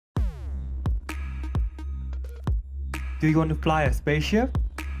Do you want to fly a spaceship,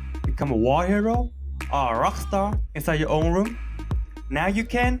 become a war hero, or a rock star inside your own room? Now you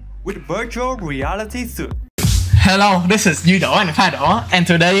can with virtual reality suit. Hello, this is Duy Do and Pha Do, and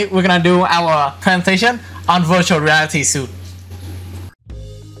today we're gonna do our presentation on virtual reality suit.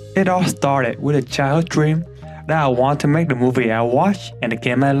 It all started with a childhood dream that I want to make the movie I watch and the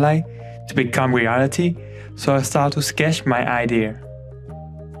game I like to become reality, so I started to sketch my idea.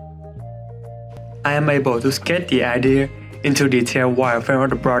 I am able to sketch the idea into detail wireframe of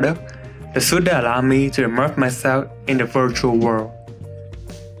the product, the suit that allows me to immerse myself in the virtual world.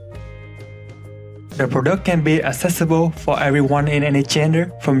 The product can be accessible for everyone in any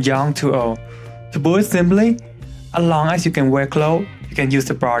gender, from young to old. To put it simply, as long as you can wear clothes, you can use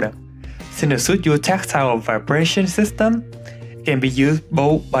the product. Since the suit uses tactile vibration system, it can be used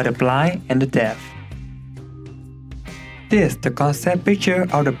both by the blind and the deaf. This is the concept picture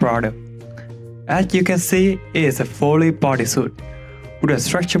of the product. As you can see, it is a fully bodysuit with a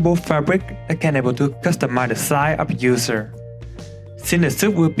stretchable fabric that can able to customize the size of the user. Since the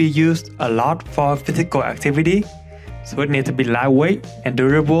suit will be used a lot for physical activity, so it needs to be lightweight and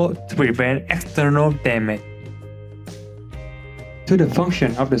durable to prevent external damage. To the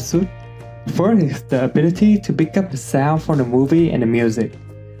function of the suit, first is the ability to pick up the sound from the movie and the music.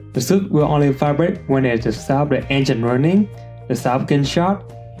 The suit will only vibrate when there is the sound of the engine running, the sound of gunshot,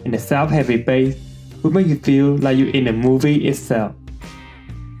 and the sound of heavy bass will make you feel like you're in the movie itself.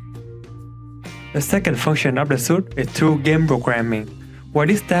 The second function of the suit is through game programming, where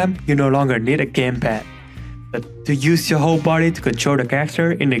this time you no longer need a gamepad, but to use your whole body to control the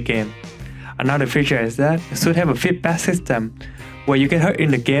character in the game. Another feature is that the suit have a feedback system, where you get hurt in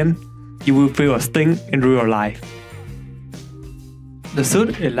the game, you will feel a sting in real life. The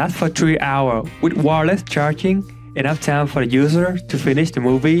suit will last for 3 hours with wireless charging, enough time for the user to finish the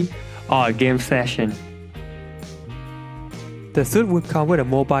movie or a game session. The suit will come with a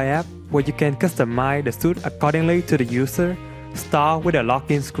mobile app where you can customize the suit accordingly to the user, start with a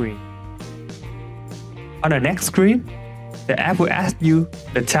login screen. On the next screen, the app will ask you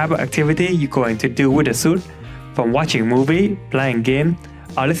the type of activity you're going to do with the suit, from watching movie, playing game,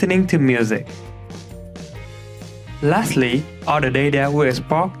 or listening to music. Lastly, all the data will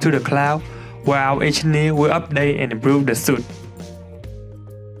export to the cloud, where our engineer will update and improve the suit.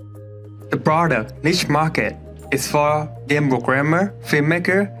 The product niche market is for game programmer,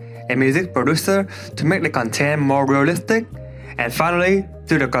 filmmaker, and music producer to make the content more realistic, and finally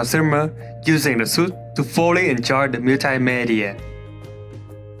to the consumer using the suit to fully enjoy the multimedia.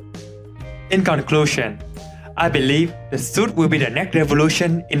 In conclusion, I believe the suit will be the next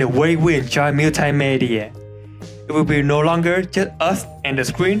revolution in the way we enjoy multimedia. It will be no longer just us and the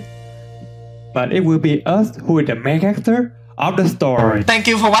screen, but it will be us who is the main actor of the story. Thank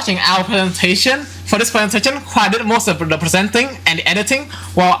you for watching our presentation. For this presentation, Khoa did most of the presenting and the editing,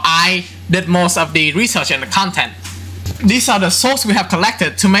 while I did most of the research and the content. These are the sources we have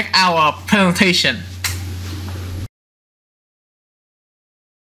collected to make our presentation.